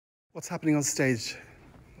What's happening on stage?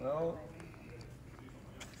 Well,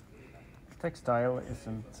 textile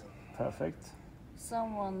isn't perfect.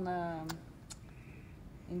 Someone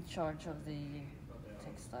in charge of the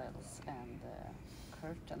textiles and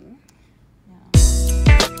curtain.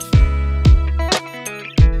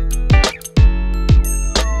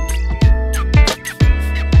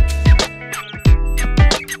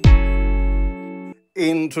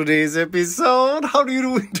 In today's episode, how do you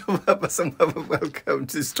do? Welcome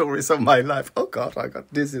to Stories of My Life. Oh God, I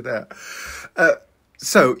got dizzy there.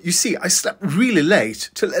 So, you see, I slept really late,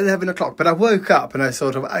 till 11 o'clock, but I woke up and I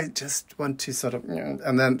just want to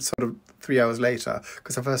and then 3 hours later,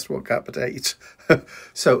 because I first woke up at 8.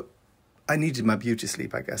 So, I needed my beauty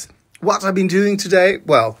sleep, I guess. What I've been doing today?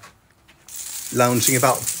 Well, lounging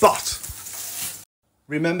about, but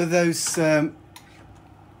remember those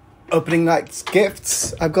opening night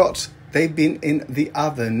gifts I got? They've been in the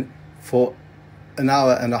oven for an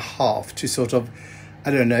hour and a half to set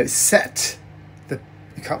the,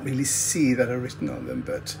 you can't really see that are written on them,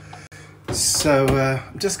 but so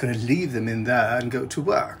I'm just going to leave them in there and go to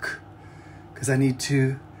work, because I need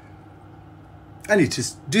to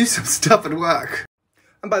do some stuff at work.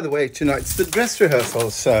 And by the way, tonight's the dress rehearsal,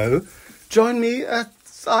 so join me as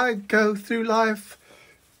I go through life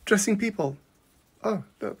dressing people. Oh,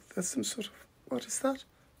 look, there's some what is that?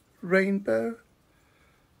 Rainbow?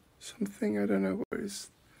 Something, I don't know what it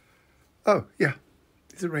is. Oh, yeah,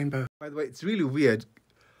 it's a rainbow. By the way, it's really weird,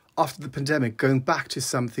 after the pandemic, going back to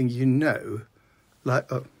something like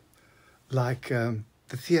the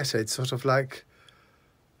theatre. It's like,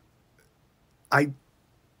 I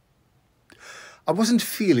wasn't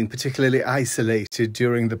feeling particularly isolated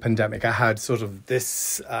during the pandemic. I had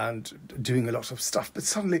this and doing a lot of stuff, but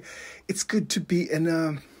suddenly it's good to be in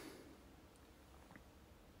a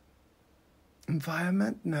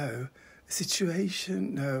environment, a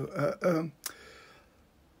situation,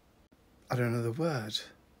 I don't know the word,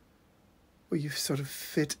 where you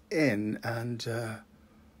fit in and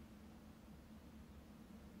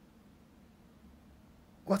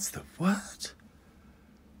what's the word?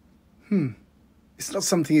 It's not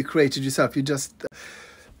something you created yourself. You just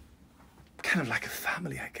kind of like a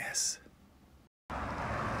family, I guess.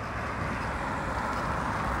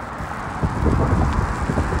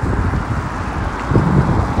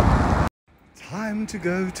 Time to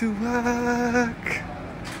go to work.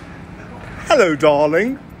 Hello,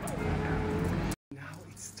 darling. Now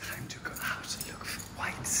it's time to go out and look for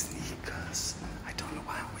white sneakers. I don't know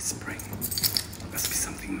why I'm whispering. It must be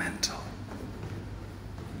something mental.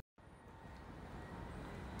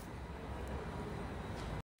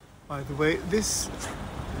 By the way, this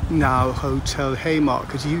now Hotel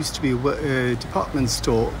Haymarket used to be a department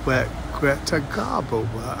store where Greta Garbo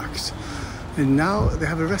worked. And now they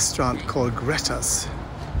have a restaurant called Greta's.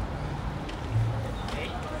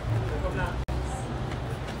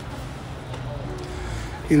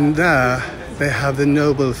 In there, they have the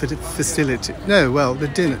Nobel facility.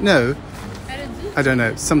 The dinner. No, I don't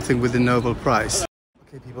know. Something with the Nobel Prize.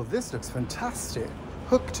 Okay, people, this looks fantastic.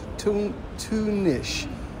 Hooked tunish.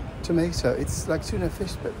 Tomato. It's like tuna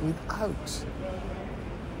fish, but without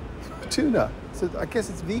tuna. So I guess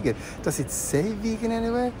it's vegan. Does it say vegan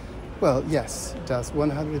anywhere? Well, yes, it does.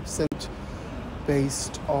 100%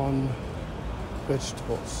 based on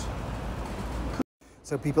vegetables.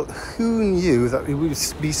 So people, who knew that it would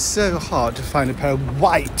be so hard to find a pair of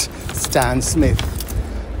white Stan Smith?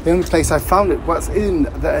 The only place I found it was in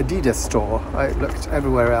the Adidas store. I looked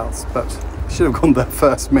everywhere else, but I should have gone there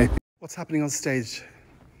first, maybe. What's happening on stage?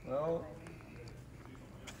 Well,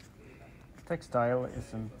 textile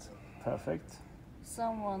isn't perfect.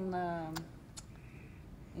 Someone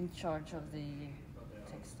in charge of the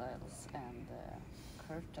textiles and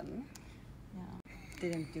curtain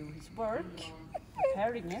didn't do his work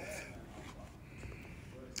preparing it.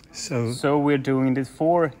 So we're doing this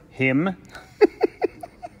for him.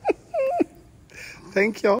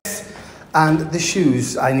 Thank you. And the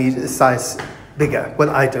shoes, I need a size bigger. Well,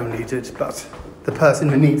 I don't need it, but the person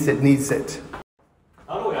who needs it needs it.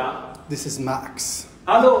 Hello, yeah. This is Max.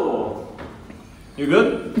 Hello. You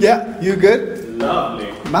good? Yeah, you good?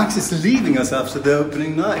 Lovely. Max is leaving us after the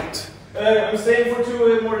opening night. I'm staying for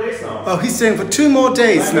 2 more days now. Oh, he's staying for 2 more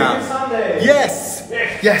days now. Sunday. Yes.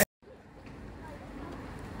 Yes.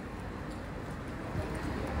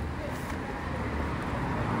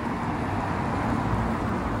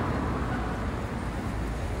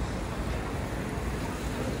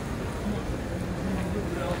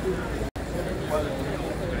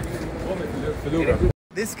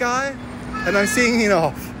 This guy, and I'm seeing him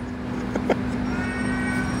off.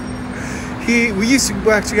 We used to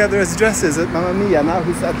work together as dressers at Mamma Mia. Now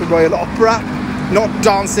he's at the Royal Opera, not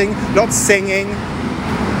dancing, not singing,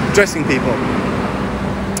 dressing people.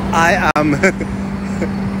 I am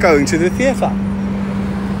going to the theatre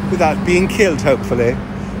without being killed, hopefully.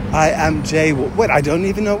 I am Wait, I don't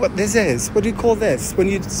even know what this is. What do you call this? When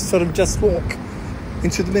you sort of just walk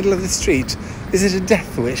into the middle of the street. Is it a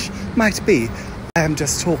death wish? Might be. I am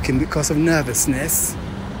just talking because of nervousness.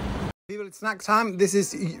 People, it's snack time. This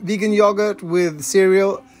is vegan yogurt with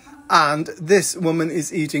cereal. And this woman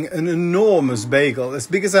is eating an enormous bagel, as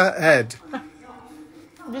big as her head.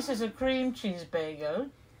 This is a cream cheese bagel.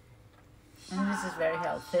 And this is very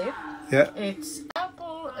healthy. Yeah. It's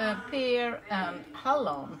apple, pear and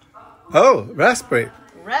halon. Oh, raspberry.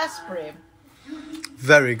 Raspberry.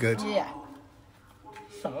 Very good. Yeah.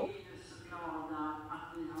 So,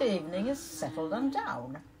 the evening is settled and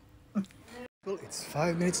down. Well, it's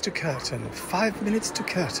 5 minutes to curtain. 5 minutes to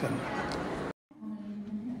curtain.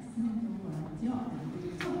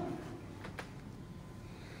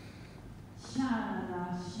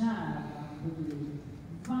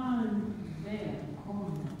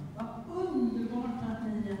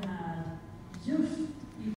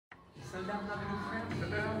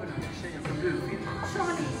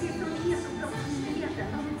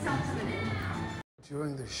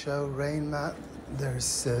 During the show, Rain Mat, there's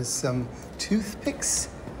some toothpicks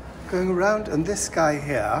going around, and this guy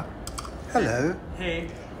here, hello. Hey,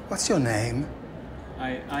 What's your name?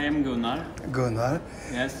 I am Gunnar. Gunnar.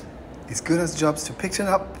 Yes. It's Gunnar's job to pick them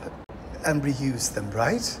up and reuse them,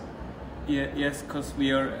 right? Yeah, yes, because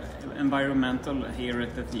we are environmental here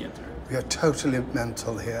at the theater. We are totally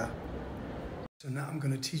mental here. So now I'm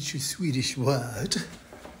going to teach you a Swedish word.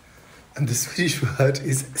 And the Swedish word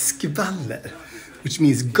is skvaller, which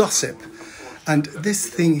means gossip. And this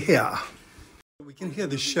thing here, we can hear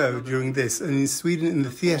the show during this. And in Sweden, in the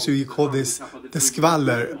theatre, you call this the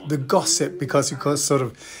skvaller, the gossip, because you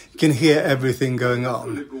can hear everything going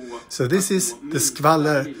on. So this is the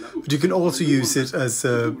skvaller, but you can also use it as,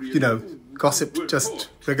 gossip, just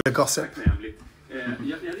regular gossip.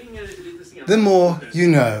 The more you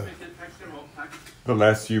know. The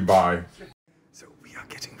less you buy. So we are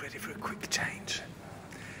getting ready for a quick change.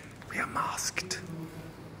 We are masked.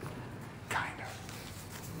 Kind of.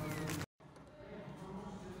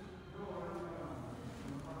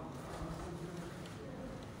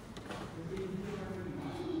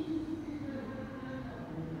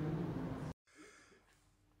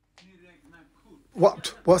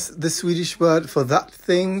 What was the Swedish word for that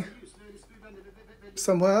thing?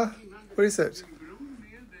 Somewhere? Where is it?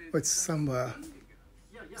 Oh, it's somewhere.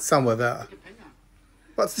 Somewhere there.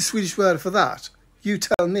 What's the Swedish word for that? You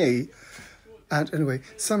tell me. And anyway,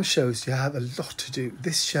 some shows you have a lot to do.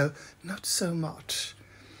 This show, not so much.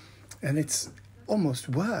 And it's almost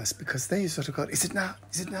worse because then you sort of go, is it now?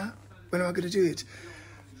 Is it now? When am I going to do it?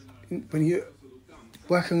 When you're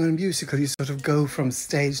working on a musical, you sort of go from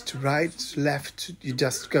stage to right, to left. You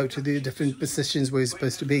just go to the different positions where you're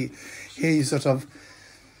supposed to be. Here you sort of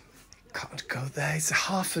can't go there. It's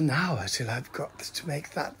half an hour till I've got to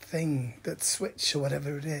make that thing, that switch or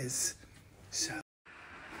whatever it is. So.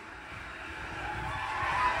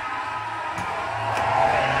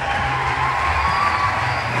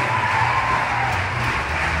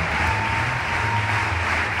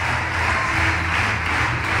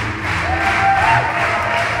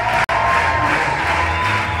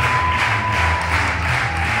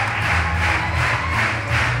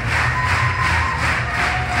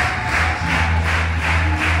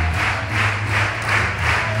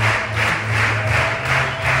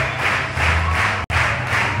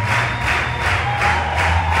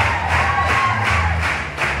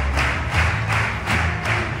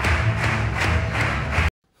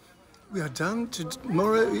 We are done.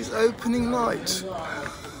 Tomorrow is opening night.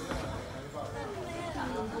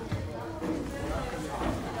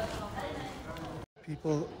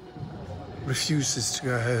 People refuses to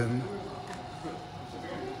go home.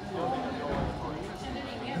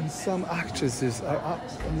 And some actresses are up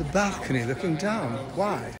on the balcony looking down.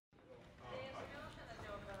 Why?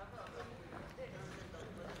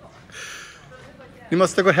 Ni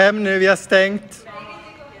måste gå hem nu, vi har stängt.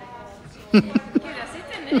 Gud, jag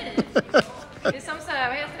sitter ni. Det är som så här,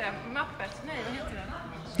 vad heter det? Muppet? Nej, vad heter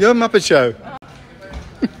det? You're a Muppet Show.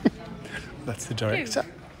 That's the director.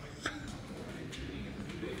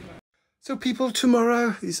 So people,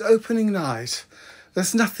 tomorrow is opening night.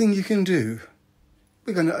 There's nothing you can do.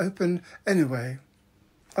 We're going to open anyway.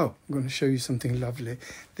 Oh, I'm going to show you something lovely.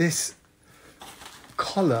 This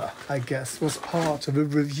collar, I guess, was part of a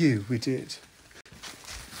review we did.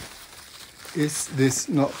 Is this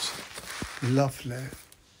not lovely?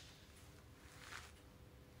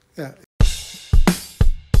 Yeah.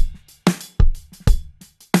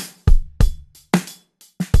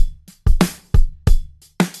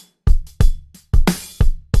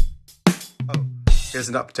 Oh, here's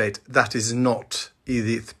an update. That is not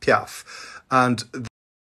Edith Piaf. And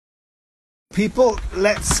people,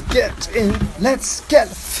 let's get in. Let's get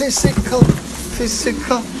physical.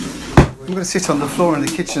 I'm going to sit on the floor in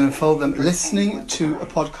the kitchen and fold them, listening to a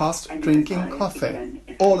podcast, drinking coffee,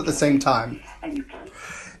 all at the same time.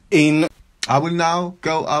 I will now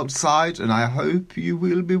go outside, and I hope you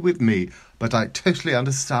will be with me, but I totally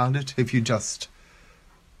understand it if you just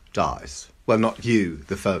dies. Well, not you,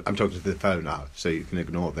 the phone. I'm talking to the phone now, so you can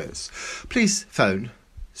ignore this. Please, phone,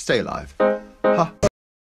 stay alive. Huh?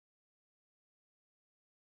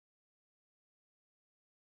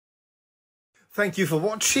 Thank you for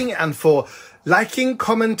watching and for liking,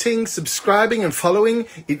 commenting, subscribing and following.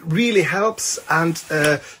 It really helps, and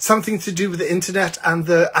something to do with the internet and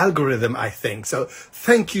the algorithm, I think. So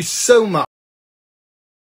thank you so much.